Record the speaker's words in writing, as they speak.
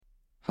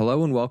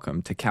Hello and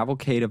welcome to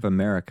Cavalcade of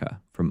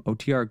America from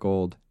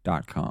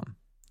OTRGold.com.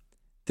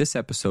 This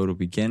episode will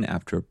begin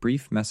after a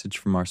brief message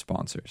from our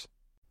sponsors.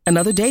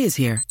 Another day is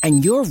here,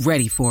 and you're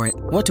ready for it.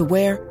 What to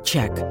wear?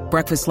 Check.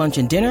 Breakfast, lunch,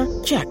 and dinner?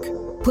 Check.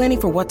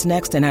 Planning for what's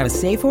next and how to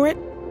save for it?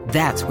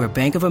 That's where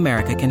Bank of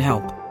America can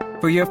help.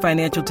 For your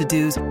financial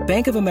to-dos,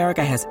 Bank of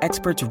America has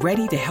experts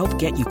ready to help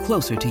get you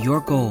closer to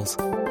your goals.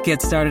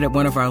 Get started at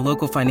one of our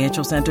local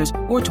financial centers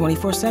or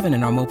 24/7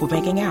 in our mobile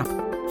banking app.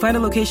 Find a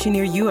location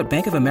near you at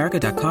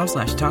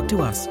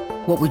bankofamerica.com/talktous.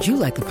 What would you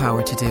like the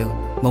power to do?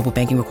 Mobile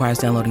banking requires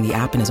downloading the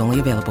app and is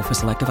only available for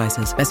select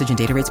devices. Message and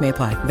data rates may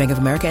apply. Bank of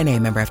America N.A.,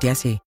 member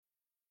FDIC.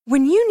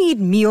 When you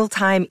need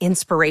mealtime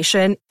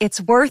inspiration,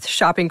 it's worth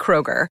shopping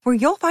Kroger, where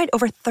you'll find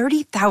over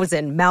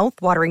 30,000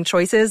 mouth-watering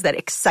choices that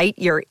excite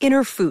your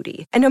inner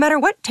foodie. And no matter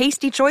what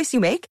tasty choice you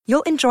make,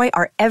 you'll enjoy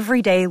our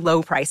everyday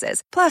low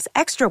prices, plus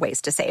extra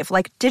ways to save,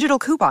 like digital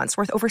coupons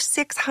worth over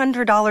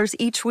 $600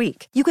 each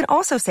week. You can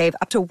also save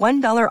up to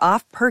 $1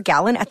 off per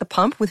gallon at the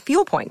pump with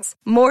fuel points.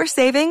 More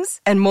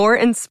savings and more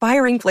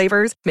inspiring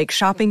flavors make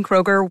shopping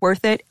Kroger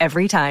worth it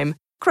every time.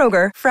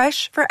 Kroger,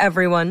 fresh for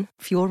everyone.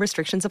 Fuel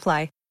restrictions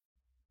apply.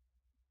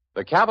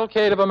 The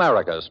Cavalcade of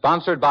America,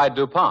 sponsored by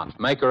DuPont,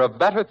 maker of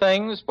better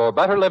things for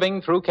better living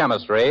through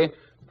chemistry,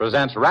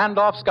 presents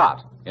Randolph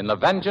Scott in The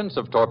Vengeance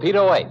of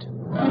Torpedo 8.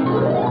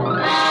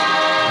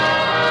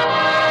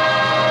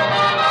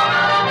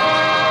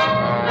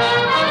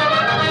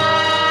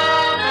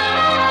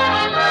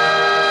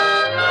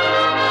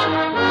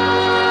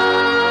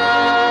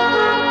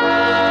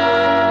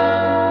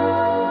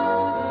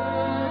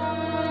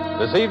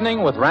 This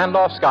evening, with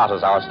Randolph Scott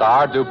as our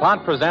star,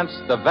 DuPont presents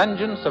The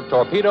Vengeance of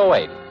Torpedo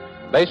 8.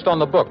 Based on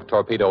the book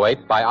Torpedo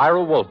 8 by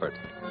Ira Wolfert.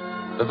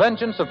 The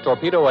Vengeance of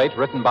Torpedo 8,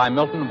 written by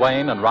Milton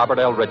Wayne and Robert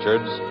L.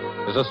 Richards,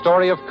 is a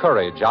story of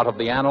courage out of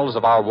the annals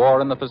of our war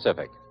in the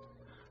Pacific.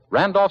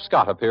 Randolph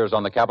Scott appears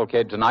on the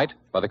Cavalcade tonight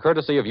by the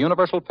courtesy of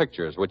Universal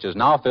Pictures, which is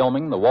now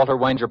filming the Walter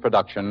Wanger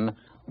production,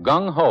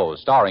 Gung Ho,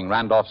 starring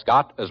Randolph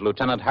Scott as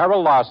Lieutenant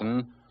Harold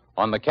Larson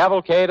on the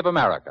Cavalcade of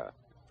America.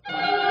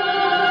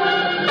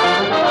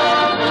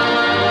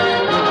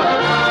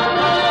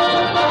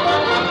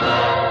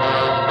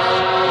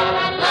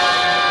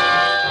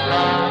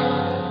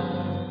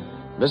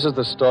 This is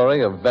the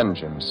story of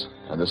vengeance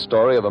and the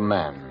story of a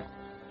man.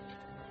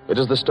 It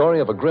is the story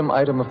of a grim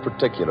item of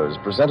particulars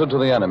presented to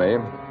the enemy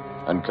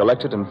and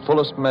collected in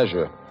fullest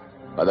measure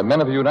by the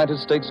men of the United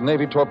States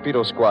Navy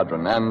Torpedo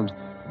Squadron and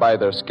by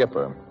their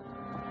skipper.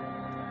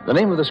 The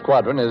name of the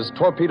squadron is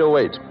Torpedo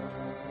 8.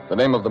 The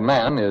name of the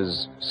man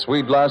is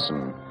Swede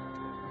Larson.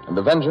 And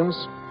the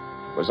vengeance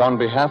was on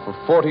behalf of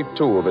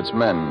 42 of its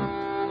men.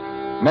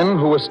 Men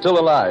who were still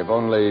alive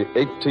only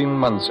 18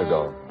 months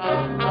ago.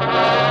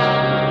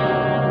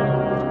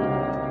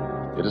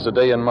 It is a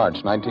day in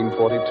March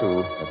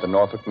 1942 at the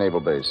Norfolk Naval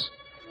Base.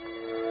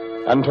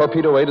 And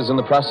Torpedo 8 is in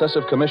the process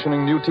of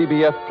commissioning new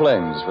TBF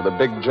planes for the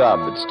big job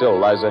that still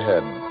lies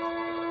ahead.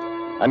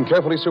 And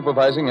carefully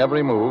supervising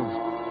every move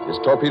is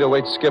Torpedo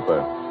 8's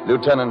skipper,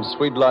 Lieutenant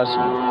Swede Larson.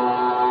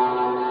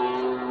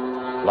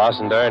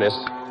 Larson to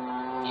Ernest.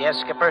 Yes,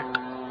 Skipper?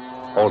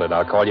 Hold it,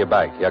 I'll call you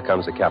back. Here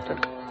comes the captain.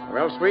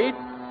 Well, Swede,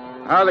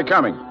 how are they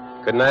coming?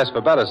 Couldn't ask for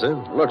better, sir.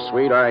 Look,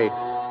 Swede, I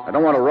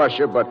don't want to rush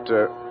you, but,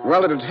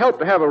 well, it'd help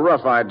to have a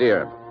rough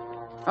idea.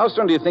 How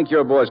soon do you think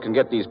your boys can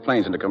get these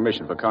planes into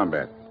commission for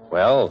combat?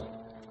 Well,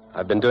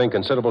 I've been doing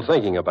considerable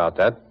thinking about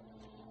that.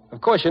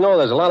 Of course, you know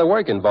there's a lot of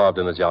work involved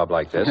in a job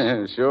like this.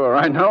 Sure,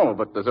 I know,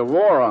 but there's a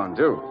war on,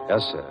 too.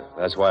 Yes, sir.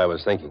 That's why I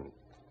was thinking.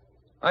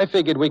 I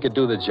figured we could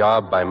do the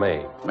job by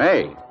May.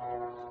 May?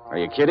 Are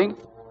you kidding?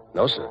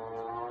 No, sir.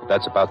 But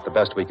that's about the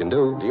best we can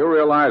do. Do you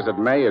realize that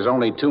May is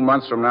only 2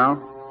 months from now?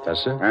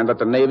 Yes, sir. And that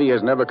the Navy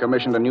has never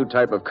commissioned a new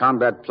type of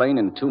combat plane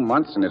in 2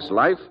 months in its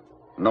life?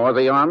 Nor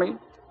the Army?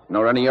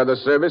 Nor any other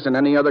service in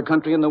any other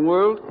country in the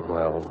world?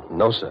 Well,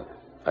 no, sir.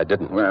 I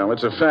didn't. Well,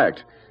 it's a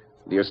fact.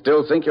 Do you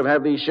still think you'll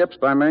have these ships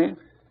by May?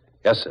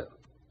 Yes, sir.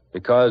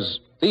 Because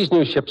these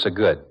new ships are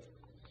good.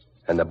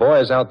 And the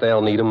boys out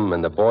there'll need them,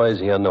 and the boys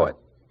here know it.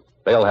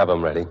 They'll have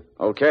them ready.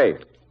 Okay.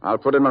 I'll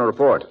put in a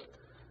report.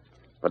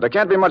 But there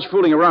can't be much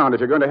fooling around if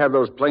you're going to have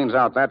those planes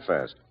out that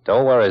fast.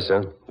 Don't worry,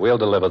 sir. We'll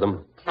deliver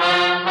them.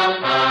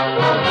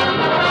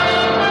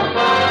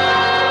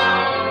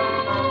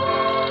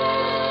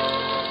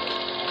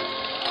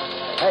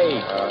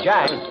 Hey,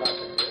 Jack.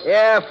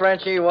 Yeah,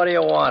 Frenchie, what do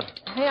you want?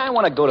 Hey, I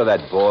want to go to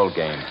that ball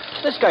game.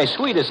 This guy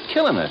Swede is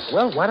killing us.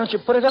 Well, why don't you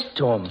put it up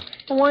to him?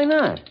 Well, why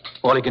not?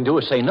 All he can do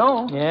is say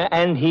no. Yeah,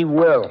 and he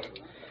will.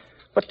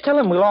 But tell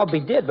him we'll all be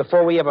dead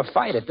before we ever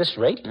fight at this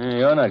rate.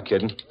 You're not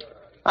kidding.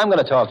 I'm going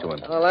to talk to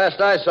him. Well, last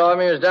I saw him,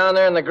 he was down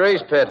there in the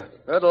grease pit.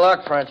 Good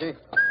luck, Frenchie.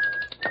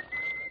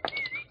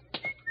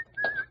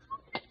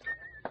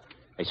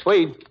 Hey,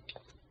 Swede.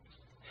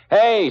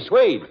 Hey,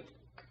 Swede.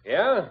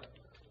 Yeah?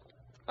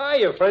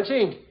 Hiya,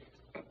 Frenchie.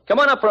 Come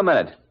on up for a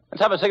minute.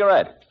 Let's have a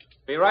cigarette.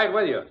 Be right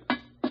with you.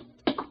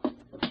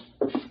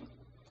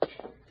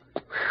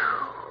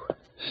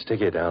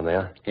 Sticky down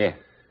there. Yeah.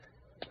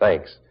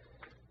 Thanks.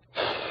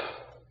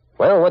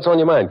 Well, what's on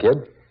your mind,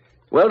 kid?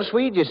 Well,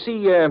 Swede, you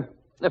see,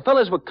 the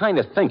fellas were kind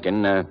of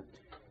thinking,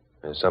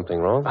 Is something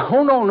wrong?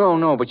 Oh,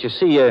 no. But you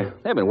see,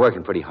 they've been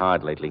working pretty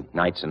hard lately,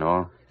 nights and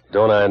all.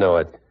 Don't I know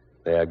it?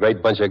 They're a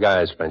great bunch of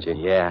guys, Frenchie.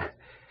 Yeah.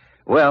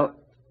 Well,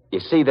 you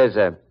see, there's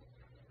a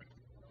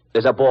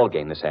ball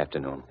game this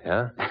afternoon.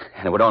 Yeah?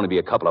 And it would only be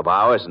a couple of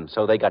hours, and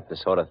so they got to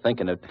sort of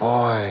thinking that...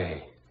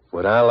 Boy,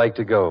 would I like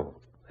to go.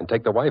 And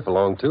take the wife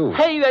along, too.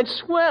 Hey, that's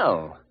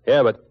swell.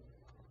 Yeah, but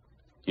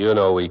you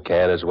know we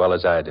can't as well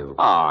as I do.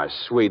 Ah,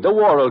 sweet. The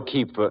war will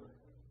keep...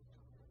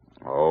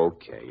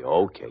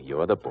 Okay.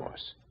 You're the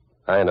boss.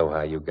 I know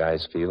how you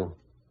guys feel.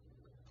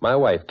 My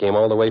wife came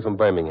all the way from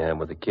Birmingham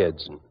with the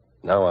kids, and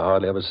now I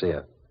hardly ever see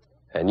her.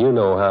 And you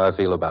know how I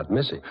feel about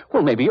Missy.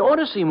 Well, maybe you ought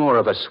to see more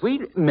of her,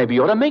 sweet. Maybe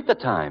you ought to make the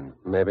time.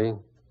 Maybe.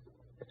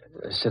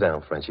 Sit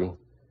down, Frenchie.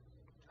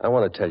 I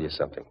want to tell you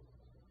something.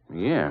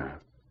 Yeah.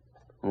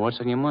 What's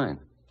on your mind?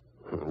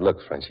 Look,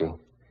 Frenchie,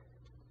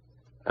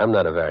 I'm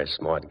not a very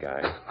smart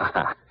guy.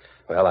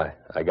 Well,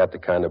 I got the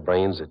kind of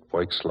brains that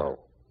work slow.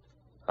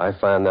 I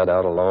found that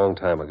out a long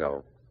time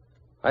ago.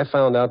 I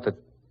found out that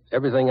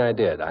everything I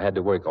did, I had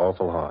to work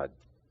awful hard.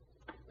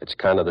 It's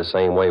kind of the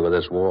same way with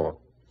this war.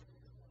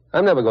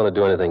 I'm never going to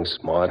do anything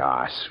smart.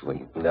 Ah,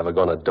 sweet. I'm never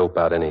going to dope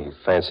out any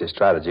fancy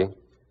strategy.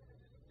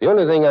 The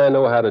only thing I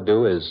know how to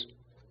do is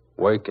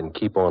work and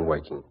keep on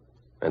working.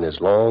 And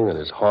as long and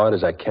as hard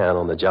as I can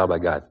on the job I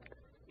got.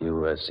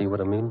 You see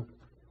what I mean?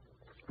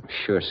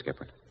 Sure,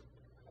 Skipper.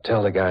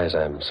 Tell the guys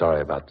I'm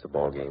sorry about the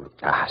ball game.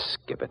 Ah,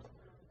 skip it.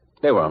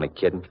 They were only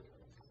kidding.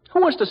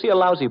 Who wants to see a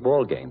lousy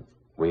ball game?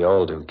 We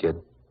all do,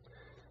 kid.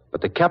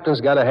 But the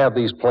captain's got to have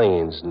these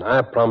planes, and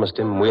I promised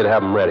him we'd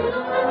have them ready.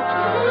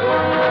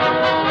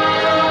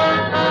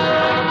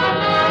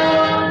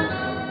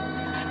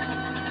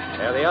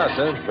 There they are,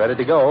 sir. Ready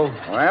to go.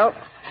 Well,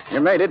 you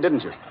made it,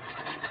 didn't you?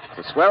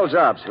 It's a swell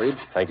job, Swede.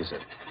 Thank you, sir.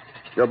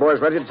 Your boys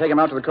ready to take him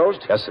out to the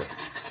coast? Yes, sir.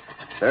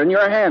 They're in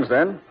your hands,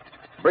 then.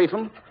 Brief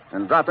them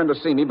and drop in to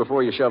see me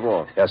before you shove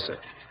off. Yes, sir.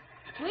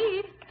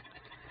 Swede,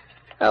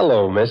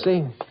 Hello,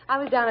 Missy. I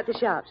was down at the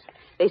shops.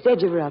 They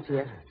said you were up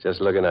here.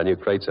 Just looking at new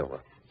crates over.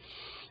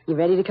 You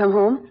ready to come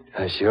home?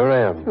 I sure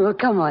am. Well,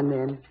 come on,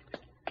 then.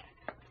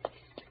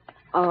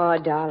 Oh,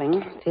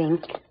 darling,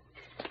 think.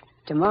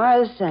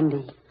 Tomorrow's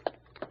Sunday.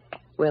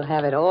 We'll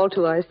have it all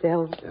to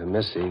ourselves.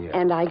 Missy.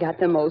 And I got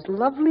the most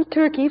lovely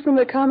turkey from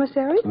the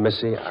commissary.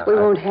 Missy, We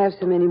won't have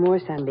so many more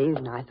Sundays,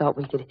 and I thought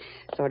we could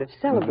sort of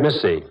celebrate.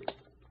 Missy.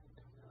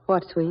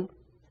 What, Swede?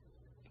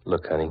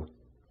 Look, honey.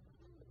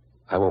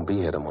 I won't be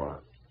here tomorrow.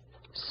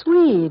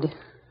 Swede.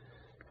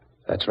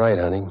 That's right,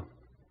 honey.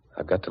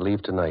 I've got to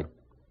leave tonight.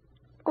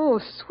 Oh,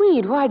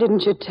 Swede, why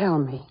didn't you tell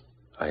me?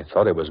 I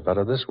thought it was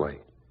better this way.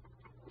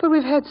 But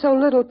we've had so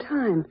little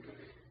time,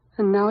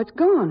 and now it's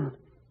gone.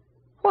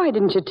 Why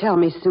didn't you tell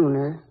me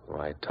sooner? Well,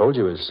 I told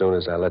you as soon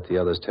as I let the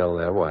others tell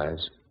their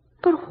wives.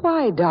 But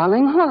why,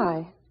 darling,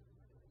 why?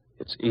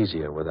 It's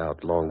easier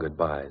without long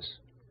goodbyes.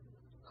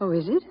 Oh,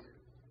 is it?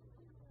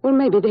 Well,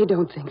 maybe they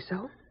don't think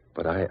so.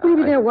 But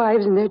Maybe their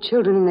wives and their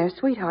children and their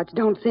sweethearts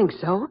don't think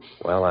so.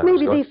 Well,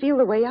 Maybe they feel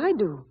the way I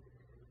do.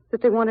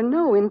 That they want to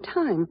know in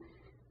time.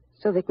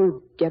 So they can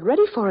get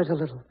ready for it a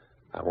little.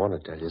 I want to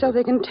tell you. So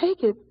they can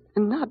take it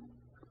and not...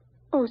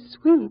 Oh,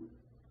 sweet.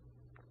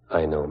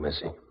 I know,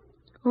 Missy.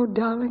 Oh,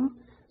 darling.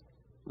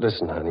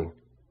 Listen, honey.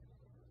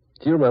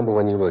 Do you remember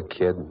when you were a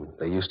kid and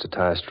they used to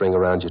tie a string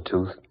around your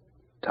tooth?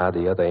 Tie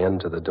the other end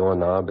to the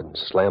doorknob and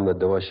slam the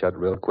door shut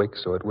real quick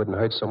so it wouldn't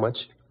hurt so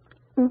much?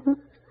 Mm-hmm.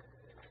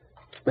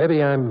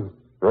 Maybe I'm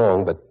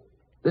wrong, but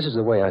this is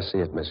the way I see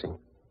it, Missy.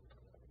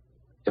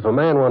 If a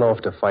man went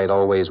off to fight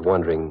always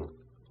wondering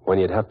when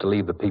he'd have to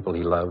leave the people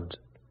he loved,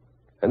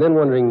 and then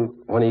wondering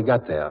when he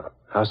got there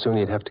how soon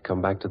he'd have to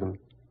come back to them,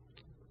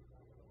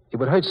 it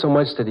would hurt so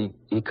much that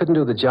he couldn't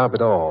do the job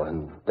at all,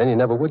 and then he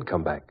never would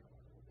come back.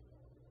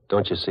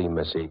 Don't you see,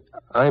 Missy?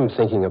 I'm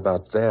thinking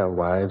about their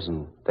wives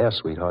and their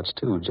sweethearts,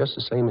 too, just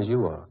the same as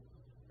you are.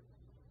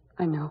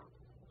 I know.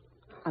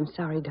 I'm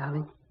sorry,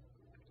 darling.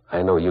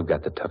 I know you've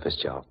got the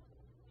toughest job.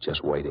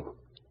 Just waiting.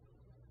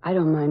 I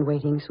don't mind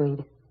waiting,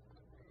 Swede.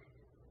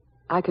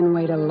 I can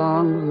wait a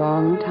long,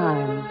 long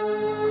time.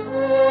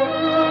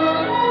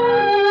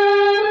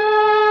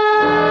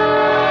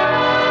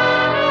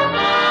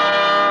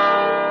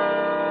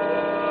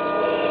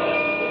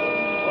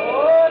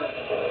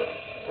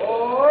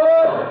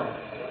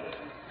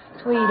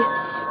 Swede,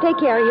 take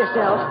care of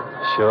yourself.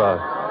 Sure.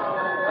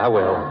 I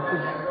will.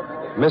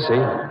 Missy,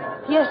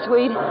 Yes,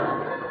 Swede.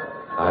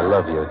 I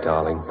love you,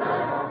 darling.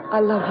 I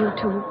love you,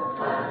 too.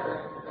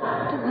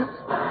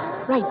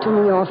 Write to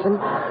me often.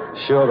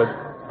 Sure,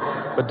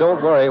 but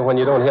don't worry when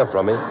you don't hear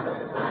from me.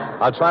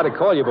 I'll try to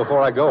call you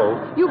before I go.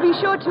 You be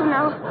sure to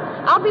now.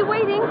 I'll be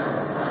waiting.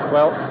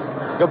 Well,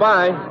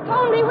 goodbye.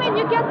 Phone me when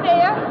you get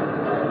there.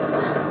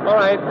 All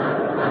right.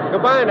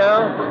 Goodbye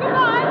now.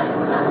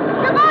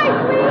 Goodbye. Goodbye,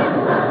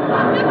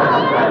 Swede.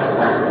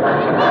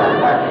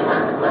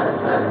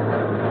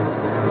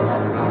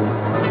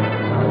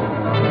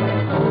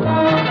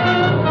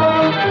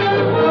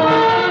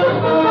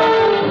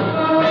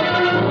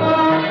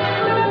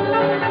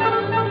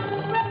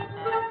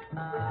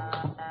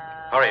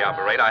 Hurry,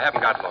 operator. I haven't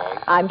got long.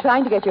 I'm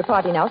trying to get your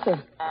party now,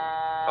 sir.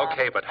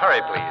 Okay, but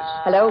hurry, please.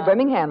 Hello,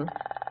 Birmingham.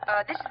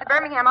 This is the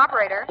Birmingham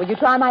operator. Would you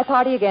try my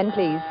party again,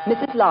 please?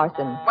 Mrs.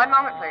 Larson. One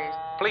moment, please.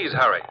 Please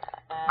hurry.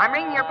 I'm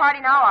ringing your party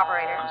now,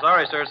 operator.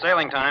 Sorry, sir.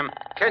 Sailing time.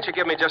 Can't you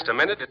give me just a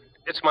minute?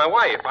 It's my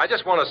wife. I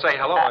just want to say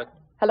hello.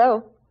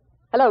 Hello?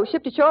 Hello,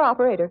 ship to shore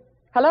operator.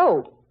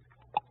 Hello?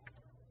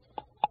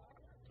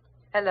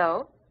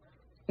 Hello?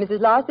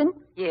 Mrs. Larson?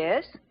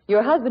 Yes?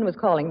 Your husband was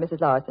calling,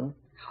 Mrs. Larson.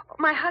 Oh,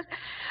 my husband.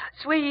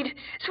 Sweet,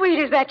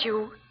 is that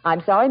you?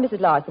 I'm sorry, Mrs.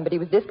 Larson, but he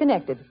was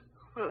disconnected.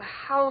 Well,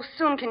 how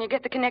soon can you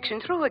get the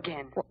connection through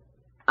again? Well,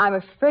 I'm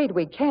afraid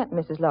we can't,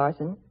 Mrs.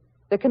 Larson.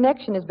 The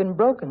connection has been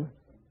broken.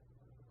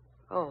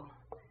 Oh,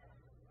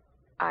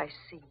 I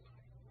see.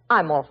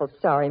 I'm awful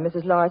sorry,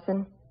 Mrs.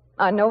 Larson.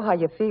 I know how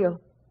you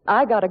feel.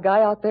 I got a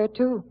guy out there,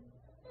 too.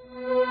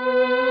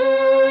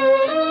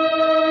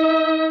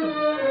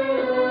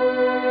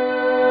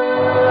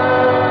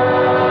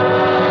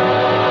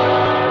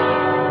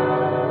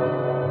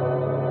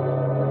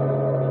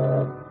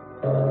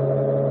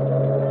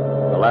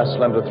 The last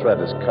slender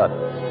thread is cut,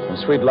 and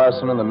Sweet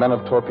Larson and the men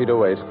of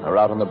Torpedo 8 are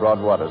out on the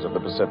broad waters of the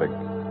Pacific.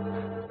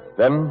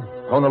 Then,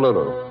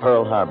 Honolulu,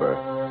 Pearl Harbor.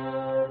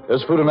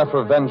 There's food enough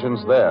for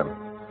vengeance there,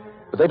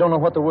 but they don't know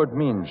what the word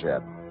means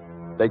yet.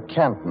 They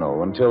can't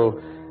know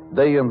until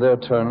they, in their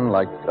turn,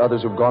 like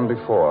others who've gone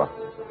before,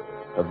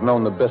 have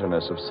known the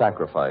bitterness of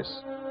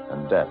sacrifice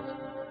and death.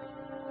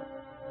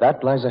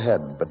 That lies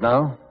ahead, but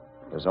now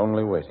there's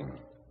only waiting.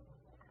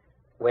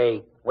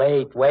 Wait.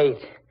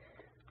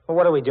 Well,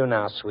 what do we do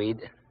now,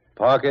 Swede?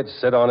 Park it,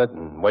 sit on it,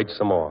 and wait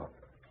some more.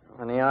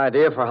 Any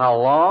idea for how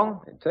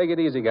long? Take it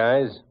easy,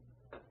 guys.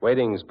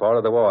 Waiting's part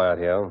of the war out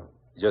here.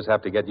 You just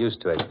have to get used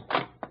to it.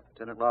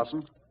 Lieutenant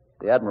Larson,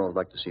 the Admiral would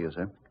like to see you,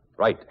 sir.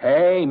 Right.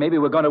 Hey, maybe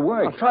we're going to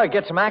work. I'll try to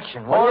get some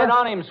action, will you?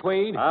 on him,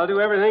 Swede. I'll do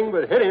everything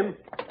but hit him.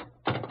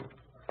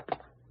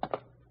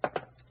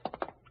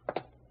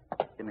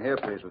 In here,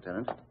 please,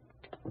 Lieutenant.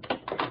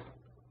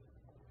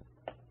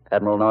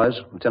 Admiral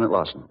Noyes, Lieutenant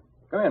Larson.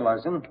 Come in,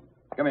 Larson.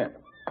 Come in.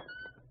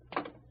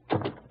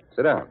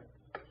 Sit down.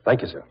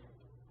 Thank you, sir.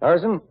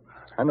 Larson,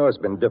 I know it's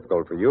been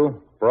difficult for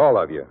you, for all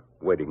of you,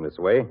 waiting this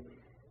way.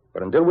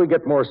 But until we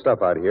get more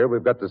stuff out here,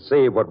 we've got to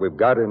save what we've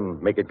got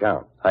and make it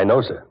count. I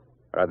know, sir.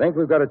 But I think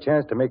we've got a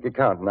chance to make it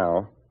count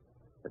now.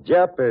 The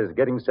Jap is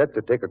getting set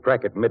to take a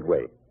crack at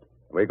Midway.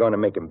 We're going to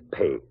make him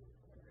pay.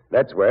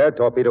 That's where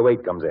Torpedo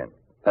 8 comes in.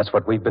 That's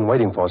what we've been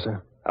waiting for,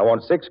 sir. I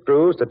want 6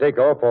 crews to take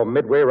off for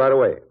Midway right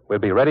away. We'll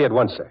be ready at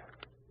once, sir.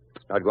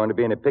 It's not going to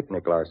be any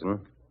picnic, Larson.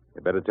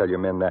 You better tell your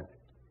men that.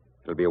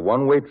 It'll be a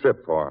one-way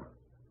trip for them.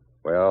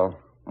 Well,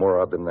 more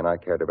of them than I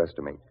care to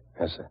estimate.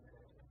 Yes, sir.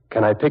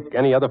 Can I pick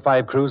any other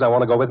 5 crews I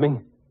want to go with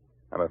me?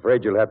 I'm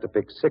afraid you'll have to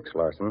pick 6,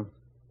 Larson.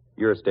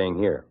 You're staying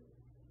here.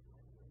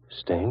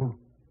 Staying?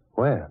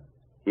 Where?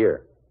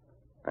 Here.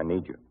 I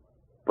need you.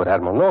 But,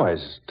 Admiral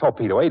Noyes,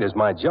 Torpedo 8 is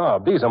my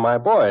job. These are my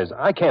boys.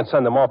 I can't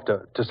send them off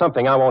to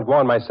something I won't go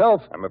on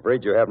myself. I'm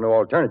afraid you have no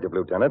alternative,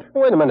 Lieutenant.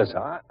 Wait a minute,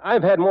 sir.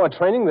 I've had more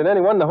training than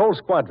anyone in the whole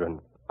squadron.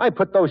 I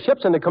put those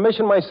ships into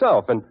commission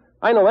myself, and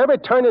I know every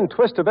turn and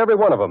twist of every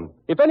one of them.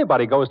 If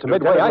anybody goes to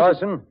Midway,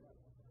 Larson,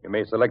 you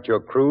may select your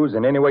crews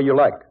in any way you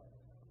like.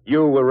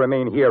 You will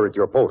remain here at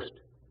your post.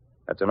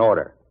 That's an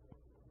order.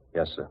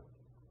 Yes, sir.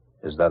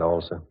 Is that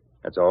all, sir?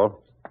 That's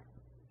all.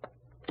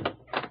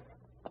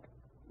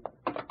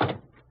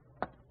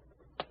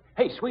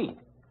 Hey, Swede,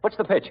 what's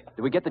the pitch?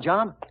 Did we get the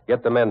job?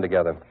 Get the men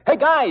together. Hey,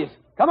 guys,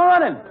 come on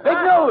running. Big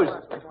news.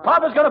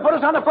 Papa's going to put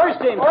us on the first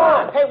team. Come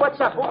on. Hey,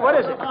 what's up? What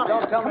is it?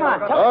 Come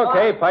on.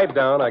 Okay, pipe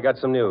down. I got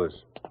some news.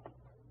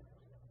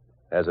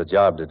 There's a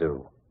job to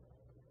do.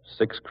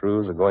 6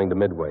 crews are going to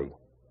Midway.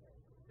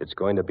 It's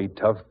going to be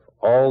tough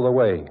all the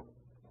way.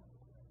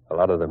 A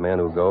lot of the men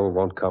who go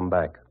won't come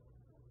back.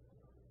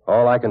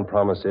 All I can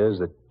promise is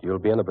that you'll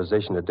be in a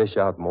position to dish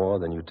out more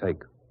than you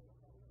take.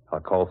 I'll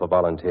call for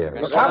volunteers.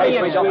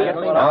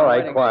 All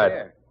right,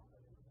 quiet.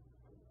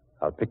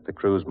 I'll pick the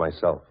crews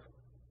myself.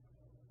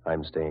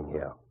 I'm staying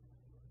here.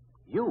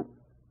 You?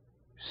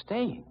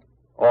 Staying?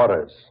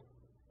 Orders.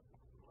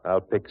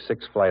 I'll pick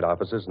 6 flight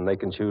officers, and they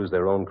can choose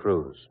their own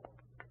crews.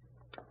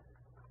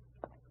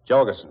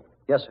 Jorgensen.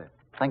 Yes, sir.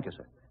 Thank you,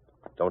 sir.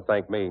 Don't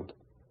thank me.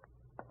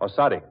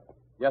 Osadi.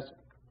 Yes,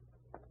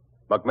 sir.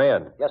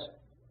 McMahon. Yes,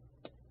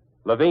 sir.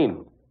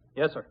 Levine.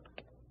 Yes, sir.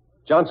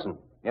 Johnson.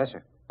 Yes,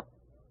 sir.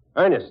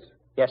 Ernest.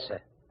 Yes,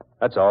 sir.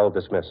 That's all.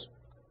 Dismiss.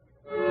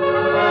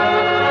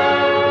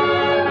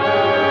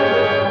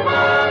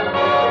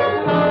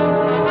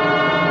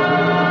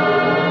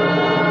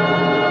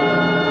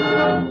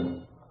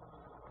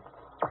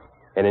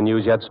 Any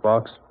news yet,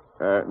 Sparks?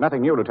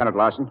 Nothing new, Lieutenant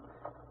Larson.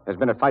 There's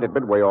been a fight at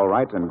Midway, all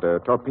right, and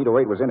Torpedo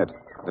 8 was in it.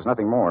 There's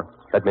nothing more.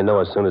 Let me know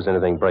as soon as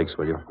anything breaks,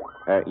 will you?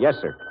 Yes,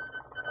 sir.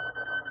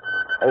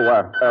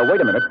 Oh,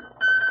 wait a minute.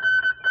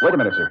 Wait a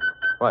minute, sir.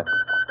 What?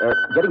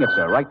 Getting it,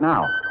 sir, right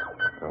now.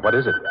 What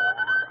is it?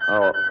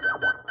 Oh,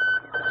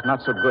 it's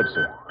not so good,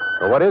 sir.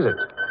 Well, what is it?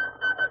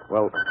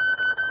 Well,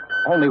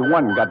 only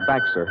one got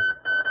back, sir.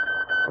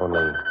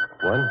 Only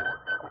one?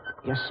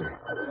 Yes, sir.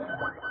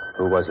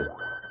 Who was it?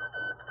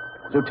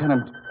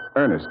 Lieutenant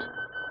Ernest.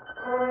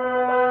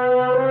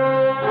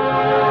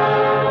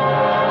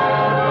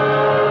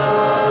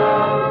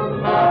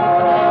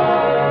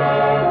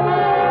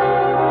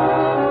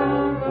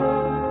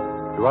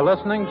 You are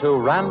listening to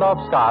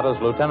Randolph Scott as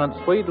Lieutenant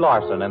Swede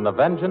Larson in The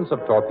Vengeance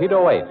of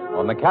Torpedo 8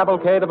 on the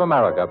Cavalcade of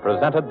America,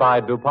 presented by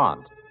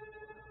DuPont.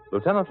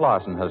 Lieutenant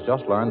Larson has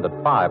just learned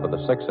that 5 of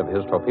the 6 of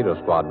his torpedo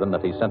squadron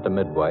that he sent to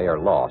Midway are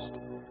lost.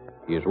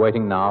 He is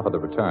waiting now for the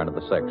return of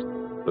the 6th,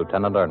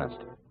 Lieutenant Ernest.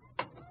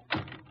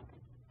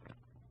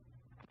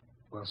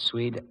 Well,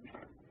 Swede,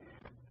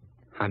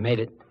 I made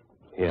it.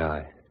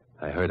 Yeah,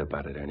 I heard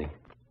about it, Ernie.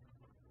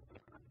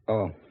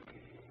 Oh.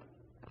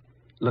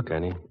 Look,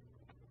 Ernie,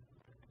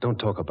 don't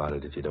talk about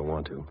it if you don't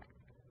want to.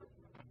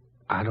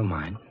 I don't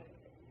mind.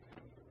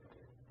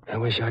 I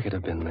wish I could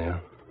have been there.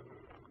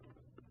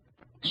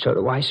 So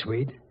do I,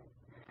 Swede.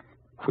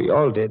 We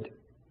all did.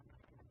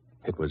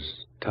 It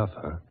was tough,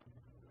 huh?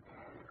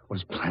 It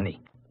was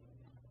plenty.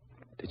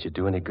 Did you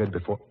do any good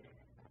before?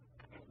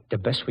 The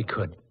best we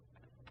could.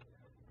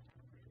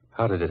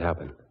 How did it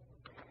happen?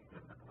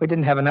 We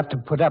didn't have enough to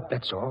put up,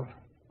 that's all.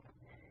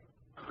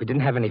 We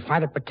didn't have any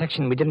fighter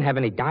protection. We didn't have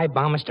any dive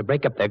bombers to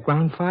break up their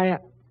ground fire.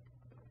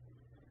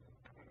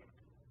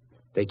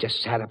 They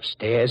just sat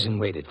upstairs and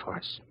waited for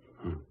us.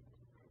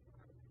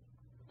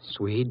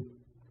 Swede,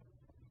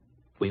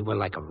 we were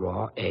like a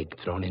raw egg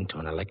thrown into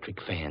an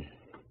electric fan.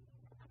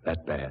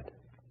 That bad?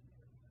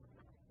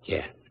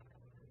 Yeah.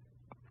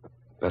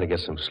 Better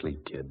get some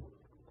sleep, kid.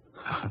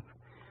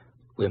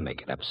 We'll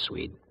make it up,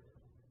 Swede.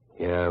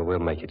 Yeah, we'll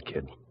make it,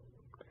 kid.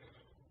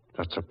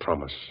 That's a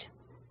promise.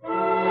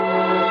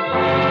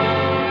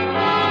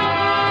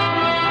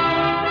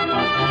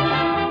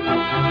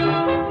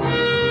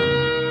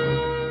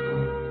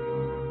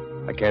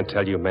 I can't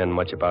tell you men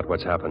much about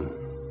what's happened.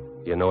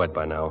 You know it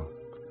by now.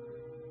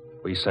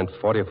 We sent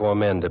 44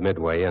 men to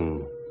Midway,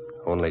 and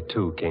only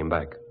 2 came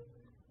back.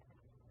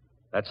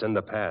 That's in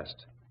the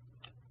past.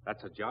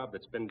 That's a job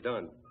that's been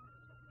done.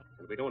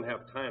 And we don't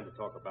have time to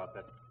talk about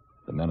that.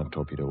 The men of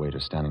Torpedo 8 are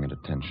standing at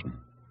attention.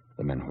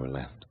 The men who are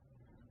left.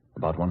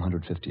 About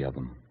 150 of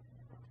them.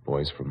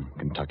 Boys from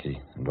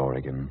Kentucky and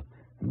Oregon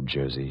and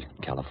Jersey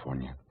and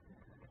California.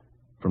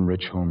 From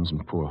rich homes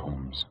and poor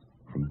homes.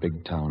 From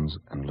big towns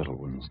and little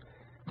ones.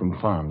 From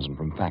farms and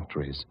from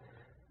factories.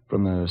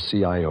 From the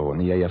CIO and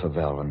the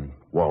AFL and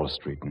Wall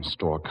Street and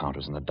store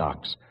counters and the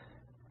docks.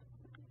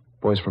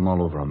 Boys from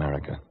all over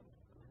America.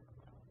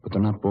 But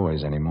they're not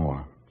boys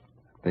anymore.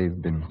 They've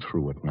been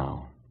through it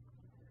now.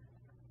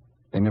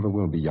 They never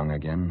will be young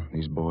again,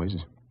 these boys.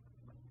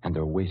 And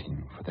they're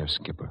waiting for their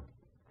skipper,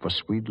 for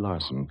Swede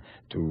Larson,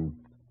 to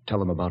tell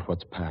them about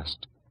what's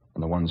past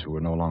and the ones who are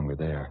no longer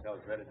there,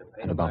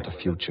 and about the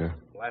future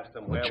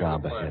and the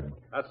job ahead.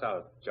 That's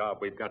our job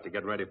we've got to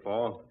get ready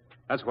for.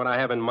 That's what I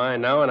have in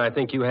mind now, and I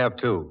think you have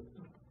too.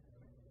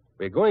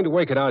 We're going to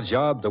work at our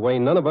job the way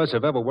none of us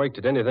have ever worked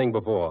at anything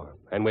before,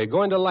 and we're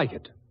going to like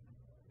it.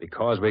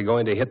 Because we're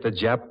going to hit the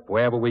Jap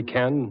wherever we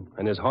can,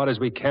 and as hard as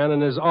we can,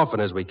 and as often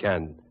as we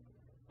can.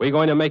 We're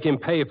going to make him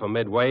pay for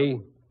Midway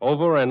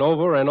over and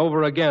over and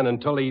over again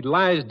until he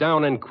lies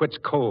down and quits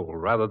cold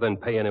rather than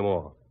pay any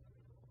more.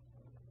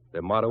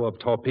 The motto of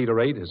Torpedo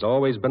 8 has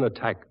always been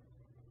attack.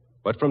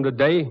 But from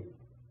today,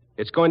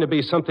 it's going to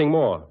be something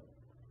more.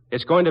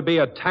 It's going to be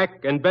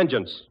attack and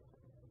vengeance.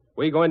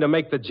 We're going to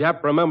make the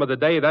Jap remember the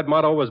day that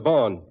motto was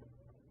born.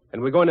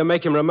 And we're going to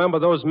make him remember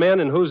those men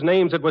in whose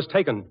names it was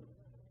taken.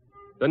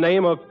 The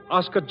name of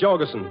Oscar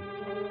Jorgensen,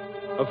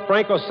 of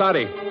Frank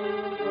Osati,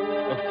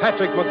 of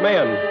Patrick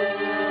McMahon,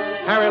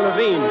 Harry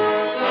Levine,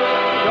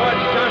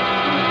 George Johnson.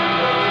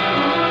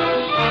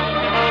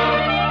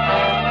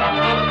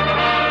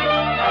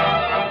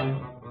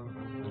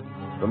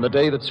 From the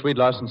day that Swede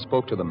Larson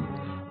spoke to them,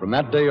 from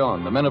that day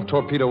on, the men of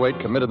Torpedo 8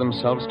 committed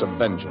themselves to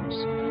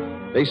vengeance.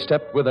 They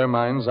stepped with their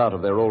minds out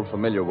of their old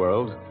familiar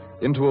world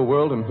into a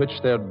world in which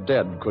their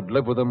dead could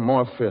live with them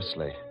more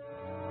fiercely.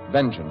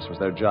 Vengeance was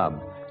their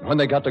job. And when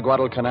they got to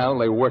Guadalcanal,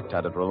 they worked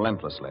at it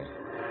relentlessly.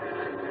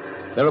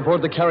 They're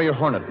aboard the carrier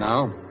Hornet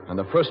now, and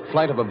the first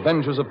flight of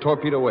Avengers of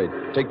Torpedo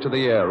 8 take to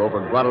the air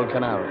over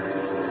Guadalcanal.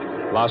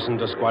 Larson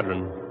to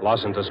squadron.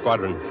 Larson to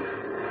squadron.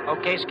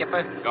 Okay,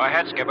 Skipper. Go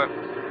ahead, Skipper.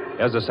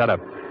 Here's the setup.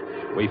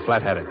 We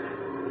flat-head it.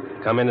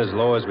 Come in as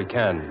low as we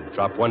can.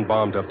 Drop 1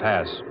 bomb to a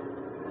pass.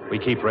 We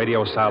keep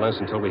radio silence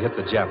until we hit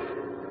the Jap.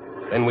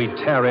 Then we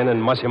tear in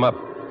and muss him up.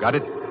 Got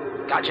it?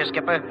 Gotcha,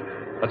 Skipper.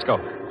 Let's go.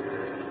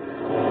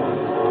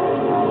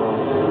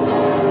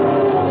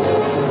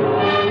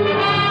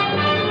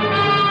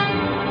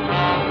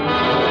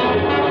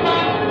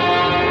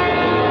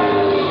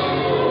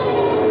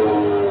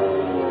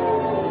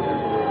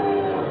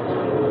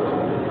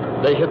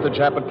 They hit the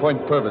Jap at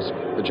Point Purvis.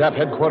 The Jap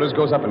headquarters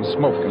goes up in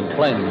smoke and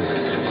flame.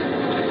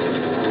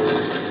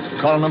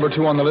 Call number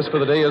 2 on the list for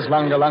the day is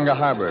Langa Langa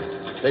Harbor.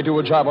 They do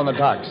a job on the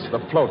docks, the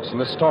floats, and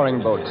the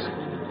storing boats.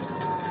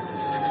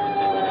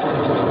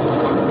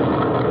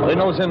 They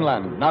nose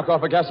inland, knock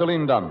off a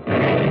gasoline dump.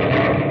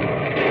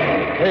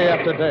 Day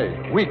after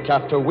day, week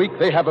after week,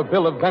 they have a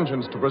bill of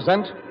vengeance to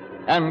present,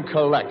 and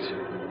collect.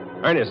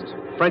 Ernest,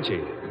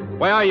 Frenchie,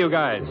 where are you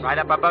guys? Right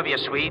up above you,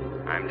 Swede.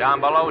 I'm down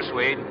below,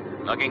 Swede.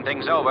 Looking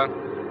things over.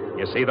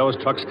 You see those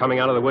trucks coming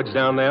out of the woods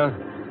down there?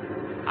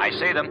 I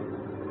see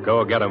them.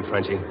 Go get them,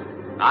 Frenchie.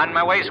 On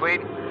my way,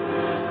 Swede.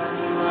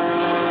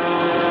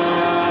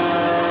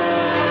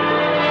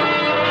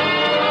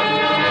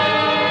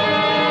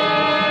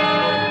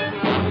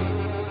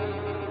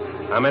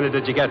 How many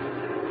did you get?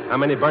 How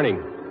many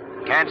burning?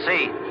 Can't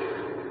see.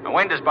 The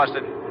wind is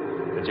busted.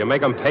 Did you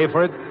make them pay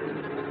for it?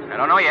 I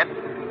don't know yet.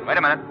 Wait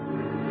a minute.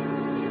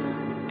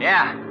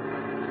 Yeah.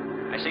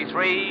 I see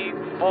 3,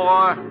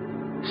 4,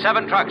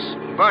 7 trucks.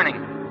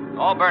 Burning.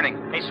 All burning.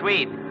 Hey,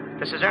 Swede.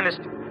 This is Ernest.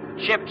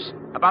 Ships.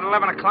 About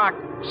 11 o'clock.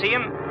 See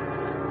him?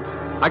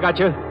 I got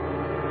you.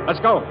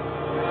 Let's go.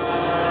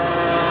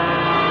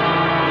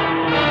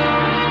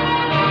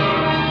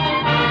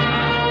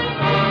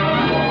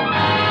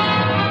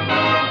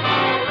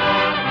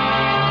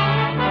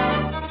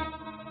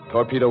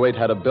 Torpedo 8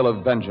 had a bill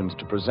of vengeance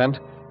to present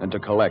and to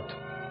collect,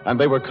 and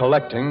they were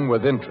collecting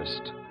with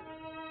interest.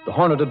 The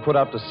Hornet had put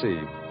out to sea,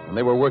 and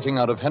they were working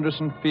out of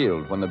Henderson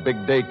Field when the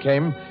big day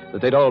came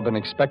that they'd all been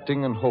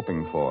expecting and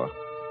hoping for.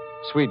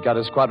 Sweet got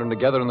his squadron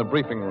together in the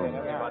briefing room.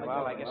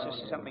 Well, I guess this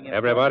is something...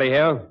 Everybody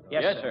here?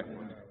 Yes, sir.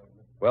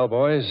 Well,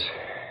 boys,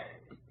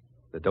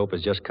 the dope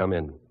has just come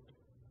in.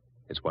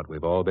 It's what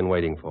we've all been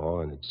waiting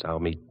for, and it's our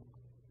meat.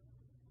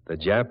 The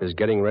Jap is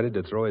getting ready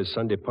to throw his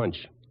Sunday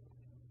punch.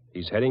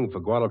 He's heading for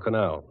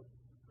Guadalcanal,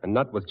 and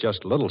not with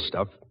just little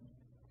stuff.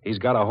 He's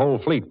got a whole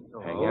fleet.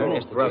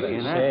 Ernest, brother.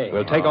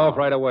 We'll take off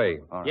right away.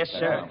 Yes,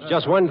 sir.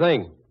 Just one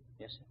thing.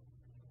 Yes, sir.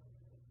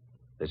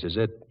 This is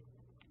it.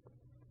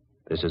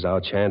 This is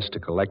our chance to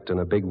collect in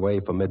a big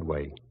way for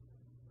Midway,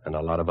 and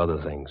a lot of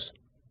other things.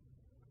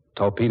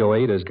 Torpedo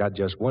 8 has got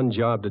just one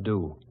job to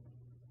do.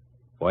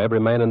 For every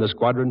man in the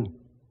squadron,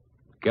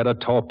 get a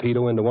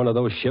torpedo into one of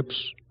those ships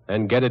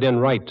and get it in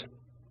right.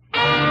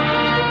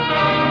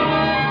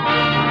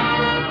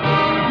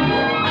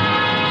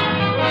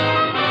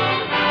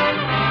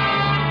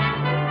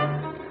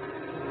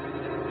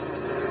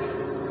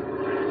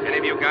 Any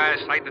of you guys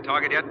sight the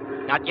target yet?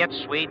 Not yet,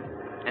 Swede.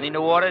 Any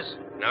new orders?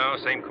 No,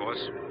 same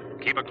course.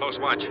 Keep a close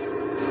watch.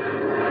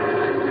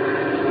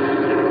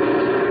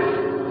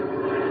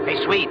 Hey,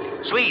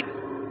 Swede.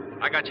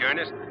 I got you,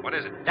 Ernest. What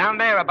is it? Down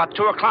there, about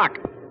 2 o'clock.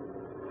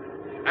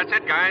 That's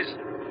it, guys.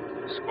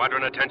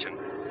 Squadron attention.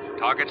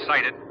 Target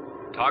sighted.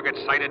 Target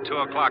sighted 2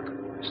 o'clock.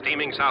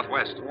 Steaming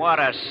southwest. What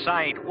a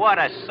sight.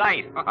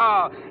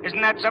 Oh,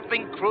 isn't that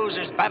something?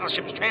 Cruisers,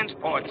 battleships,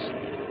 transports.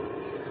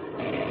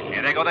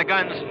 Here they go, the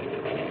guns.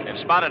 They've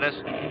spotted us.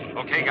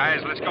 Okay,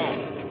 guys, let's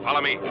go.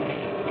 Follow me.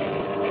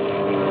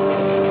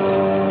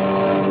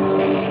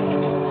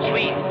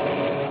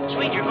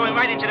 Swede, you're going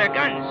right into their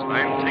guns.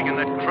 I'm taking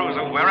that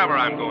cruiser wherever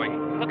I'm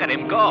going. Look at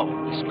him go.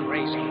 He's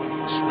crazy.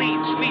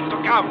 Swede,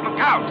 look out.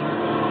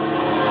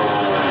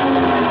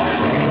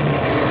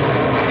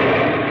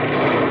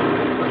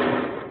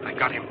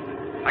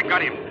 I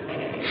got him.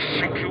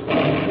 Sink, you.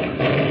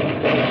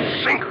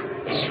 Sink.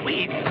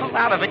 Swede, pull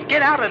out of it.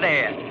 Get out of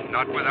there.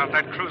 Not without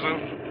that cruiser.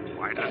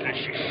 Why doesn't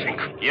she sink?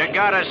 You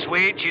got her,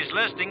 Swede. She's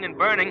listing and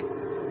burning.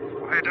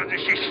 Why doesn't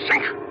she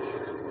sink?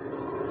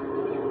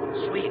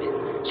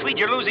 Swede,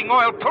 you're losing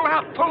oil. Pull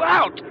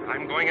out.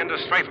 I'm going in to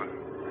strafe her.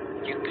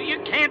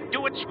 You can't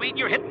do it, Swede.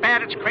 You're hit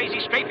bad. It's crazy.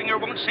 Strafing her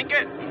won't sink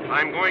her.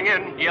 I'm going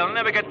in. You'll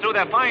never get through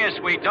that fire,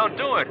 Swede. Don't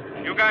do it.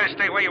 You guys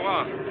stay where you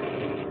are.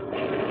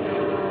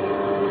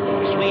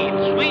 Swede.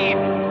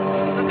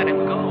 Look at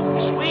him go.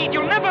 Swede,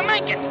 you'll never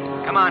make it.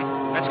 Come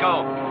on, let's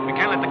go. We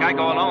can't let the guy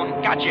go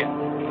alone. Gotcha.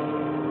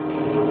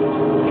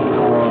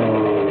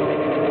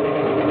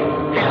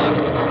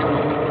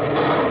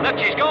 Look,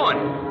 she's going.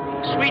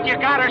 Swede, you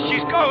got her.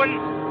 She's going.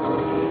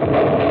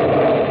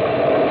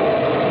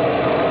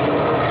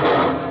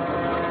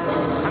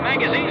 The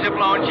magazines are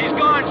blowing. She's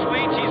gone,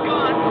 Swede. She's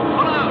gone.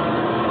 Pull out.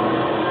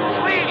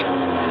 Swede.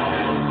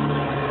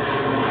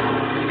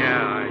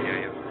 Yeah, I hear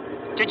you.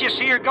 Did you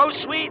see her go,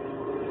 Swede?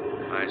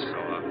 I saw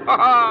her.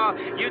 Ha!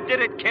 You did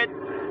it, kid.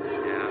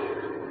 Yeah.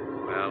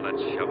 Well,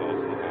 let's shove off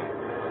for home.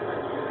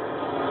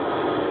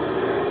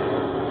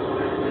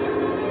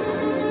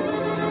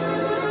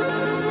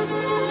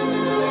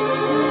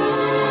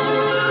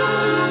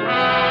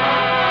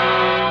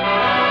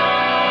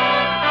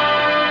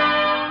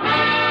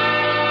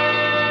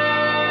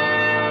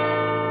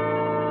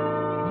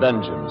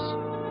 Vengeance.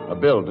 A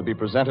bill to be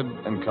presented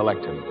and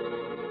collected.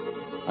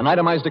 An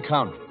itemized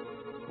account.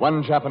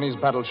 1 Japanese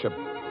battleship,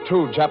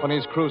 2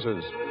 Japanese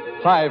cruisers,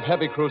 5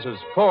 heavy cruisers,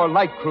 4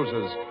 light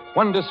cruisers,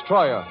 1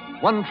 destroyer,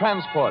 1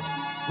 transport,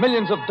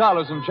 millions of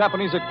dollars in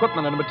Japanese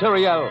equipment and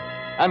materiel,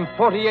 and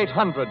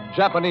 4,800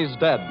 Japanese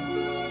dead.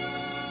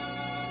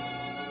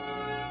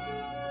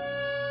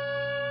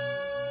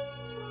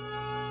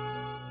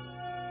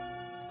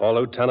 For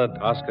Lieutenant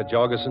Oscar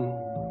Jorgensen.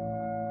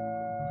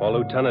 For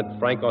Lieutenant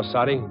Frank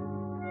Orsatti.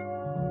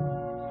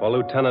 For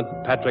Lieutenant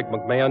Patrick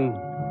McMahon.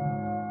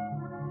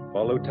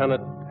 For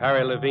Lieutenant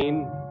Harry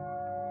Levine.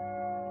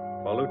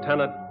 For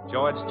Lieutenant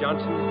George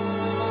Johnson.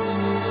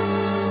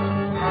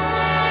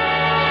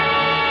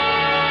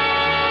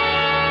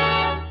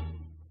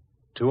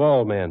 To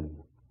all men,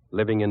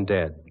 living and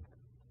dead,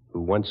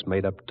 who once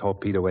made up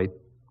Torpedo 8,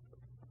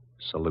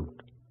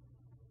 salute.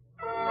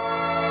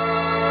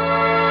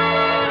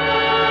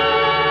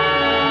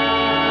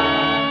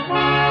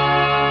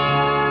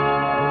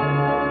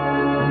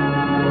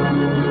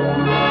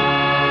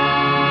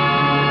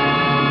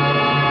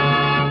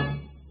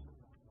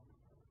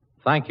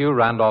 Thank you,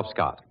 Randolph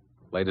Scott.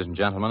 Ladies and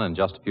gentlemen, in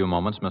just a few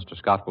moments, Mr.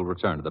 Scott will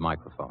return to the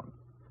microphone.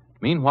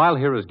 Meanwhile,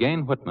 here is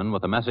Gain Whitman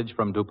with a message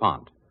from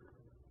DuPont.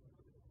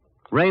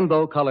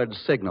 Rainbow-colored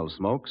signal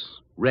smokes,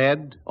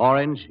 red,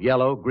 orange,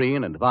 yellow,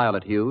 green, and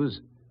violet hues,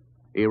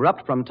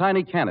 erupt from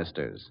tiny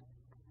canisters,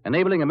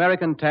 enabling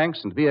American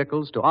tanks and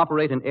vehicles to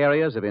operate in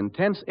areas of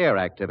intense air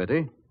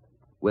activity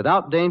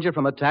without danger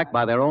from attack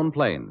by their own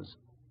planes.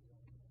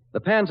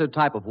 The Panzer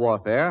type of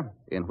warfare,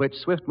 in which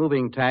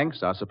swift-moving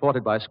tanks are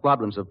supported by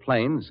squadrons of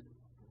planes,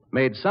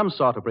 made some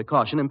sort of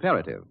precaution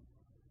imperative.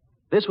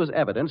 This was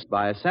evidenced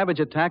by a savage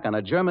attack on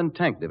a German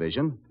tank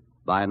division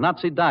by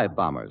Nazi dive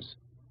bombers,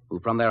 who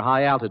from their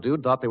high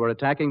altitude thought they were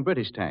attacking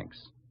British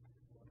tanks.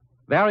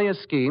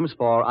 Various schemes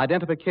for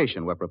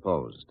identification were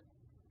proposed.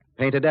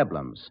 Painted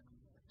emblems,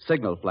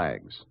 signal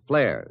flags,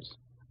 flares,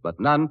 but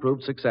none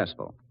proved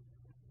successful.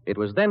 It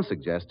was then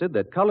suggested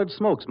that colored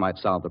smokes might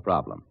solve the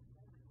problem.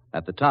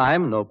 At the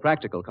time, no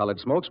practical colored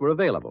smokes were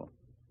available.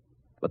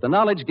 But the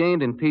knowledge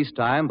gained in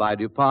peacetime by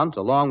DuPont,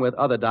 along with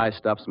other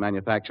dyestuffs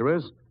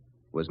manufacturers,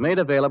 was made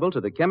available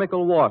to the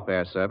Chemical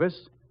Warfare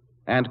Service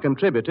and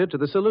contributed to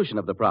the solution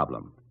of the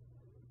problem.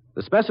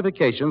 The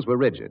specifications were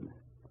rigid.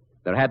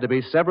 There had to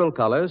be several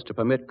colors to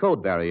permit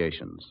code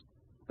variations.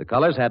 The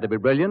colors had to be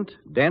brilliant,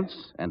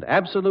 dense, and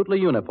absolutely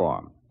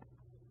uniform.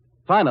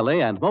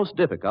 Finally, and most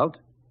difficult,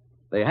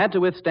 they had to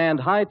withstand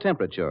high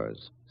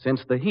temperatures,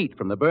 since the heat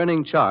from the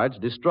burning charge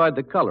destroyed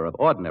the color of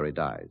ordinary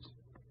dyes.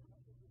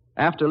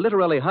 After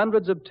literally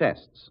hundreds of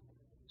tests,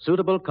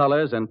 suitable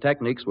colors and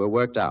techniques were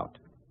worked out.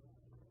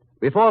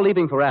 Before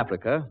leaving for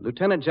Africa,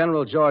 Lieutenant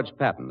General George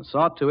Patton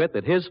saw to it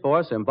that his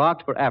force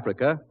embarked for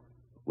Africa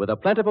with a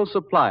plentiful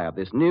supply of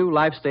this new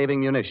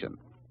life-saving munition.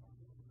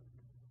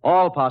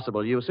 All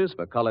possible uses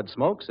for colored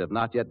smokes have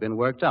not yet been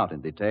worked out in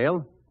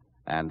detail,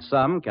 and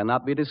some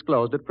cannot be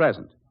disclosed at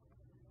present.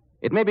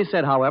 It may be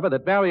said, however,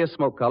 that various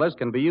smoke colors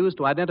can be used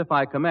to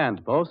identify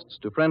command posts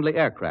to friendly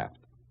aircraft,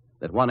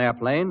 that one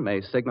airplane may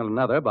signal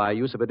another by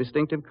use of a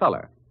distinctive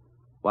color,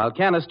 while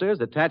canisters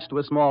attached to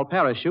a small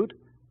parachute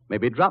may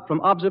be dropped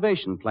from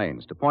observation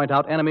planes to point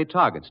out enemy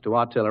targets to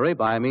artillery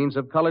by means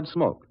of colored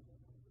smoke.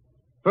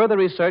 Further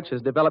research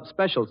has developed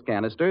special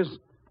canisters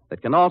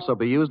that can also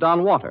be used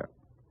on water,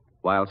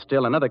 while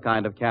still another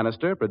kind of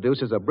canister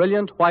produces a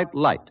brilliant white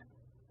light,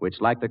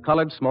 which, like the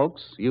colored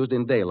smokes used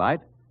in daylight,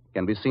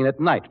 can be seen at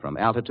night from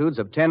altitudes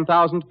of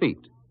 10,000 feet.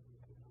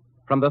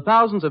 From the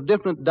thousands of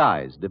different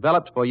dyes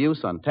developed for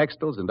use on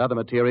textiles and other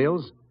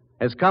materials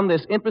has come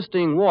this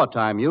interesting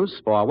wartime use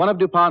for one of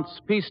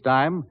DuPont's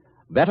peacetime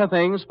better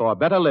things for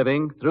better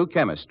living through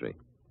chemistry.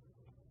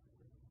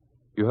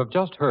 You have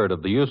just heard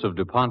of the use of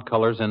DuPont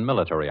colors in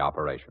military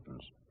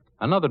operations.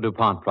 Another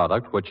DuPont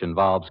product which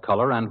involves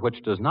color and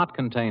which does not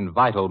contain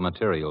vital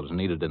materials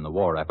needed in the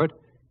war effort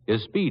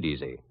is Speed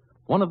Easy,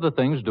 one of the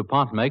things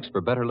DuPont makes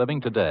for better living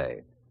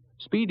today.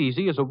 Speed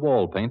Easy is a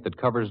wall paint that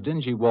covers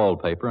dingy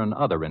wallpaper and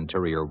other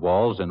interior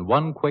walls in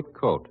one quick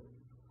coat.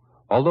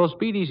 Although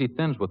Speed Easy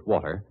thins with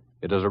water,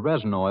 it is a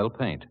resin oil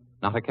paint,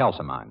 not a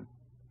calcimine.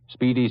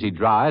 Speed Easy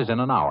dries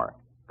in an hour,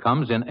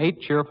 comes in 8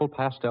 cheerful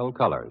pastel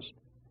colors.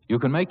 You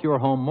can make your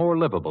home more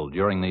livable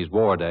during these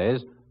war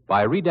days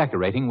by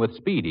redecorating with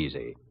Speed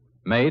Easy,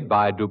 made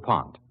by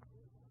DuPont.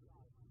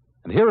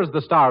 And here is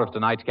the star of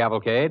tonight's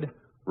cavalcade,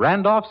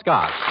 Randolph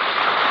Scott.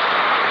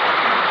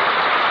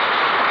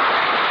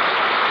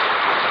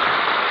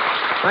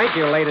 Thank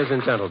you, ladies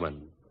and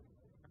gentlemen.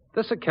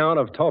 This account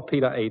of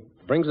Torpedo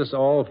 8 brings us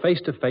all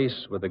face to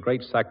face with the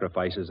great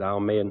sacrifices our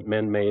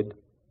men made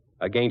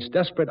against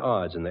desperate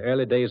odds in the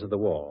early days of the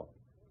war,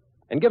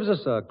 and gives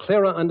us a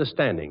clearer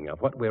understanding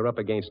of what we're up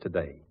against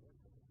today.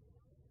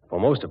 For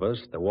most of us,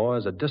 the war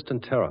is a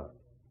distant terror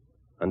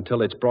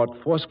until it's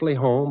brought forcefully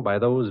home by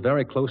those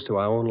very close to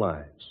our own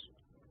lives.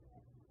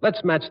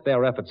 Let's match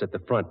their efforts at the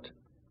front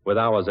with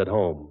ours at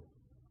home.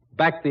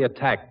 Back the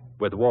attack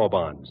with war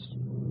bonds.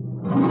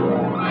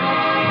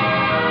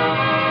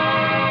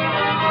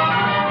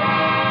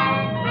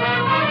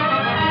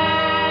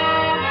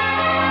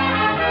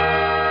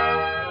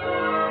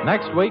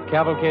 Next week,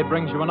 Cavalcade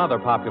brings you another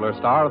popular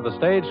star of the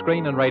stage,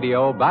 screen, and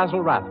radio, Basil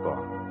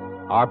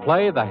Rathbone. Our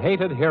play, The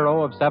Hated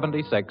Hero of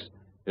 76,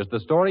 is the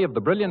story of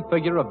the brilliant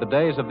figure of the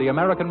days of the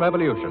American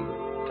Revolution,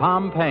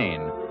 Tom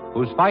Paine,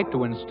 whose fight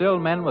to instill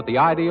men with the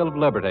ideal of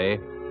liberty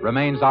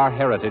remains our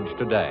heritage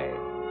today.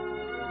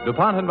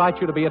 DuPont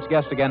invites you to be its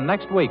guest again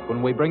next week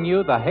when we bring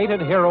you The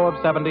Hated Hero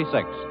of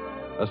 76,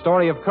 a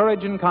story of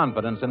courage and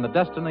confidence in the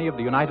destiny of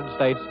the United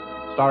States,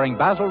 starring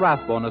Basil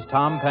Rathbone as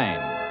Tom Paine.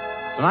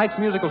 Tonight's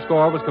musical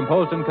score was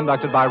composed and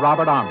conducted by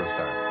Robert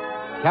Armbruster.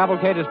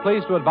 Cavalcade is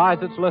pleased to advise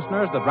its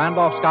listeners that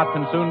Randolph Scott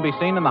can soon be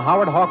seen in the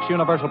Howard Hawks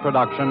Universal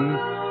production,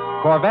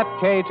 Corvette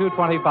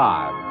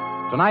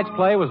K-225. Tonight's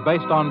play was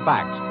based on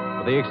fact.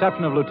 With the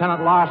exception of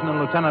Lieutenant Larson and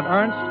Lieutenant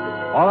Ernst,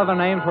 all other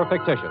names were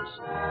fictitious.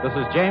 This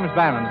is James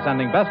Bannon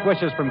sending best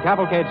wishes from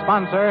Cavalcade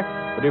sponsor,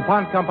 the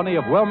DuPont Company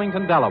of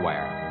Wilmington,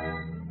 Delaware.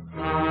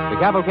 The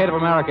Cavalcade of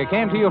America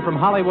came to you from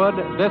Hollywood.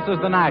 This is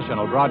the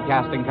National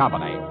Broadcasting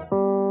Company.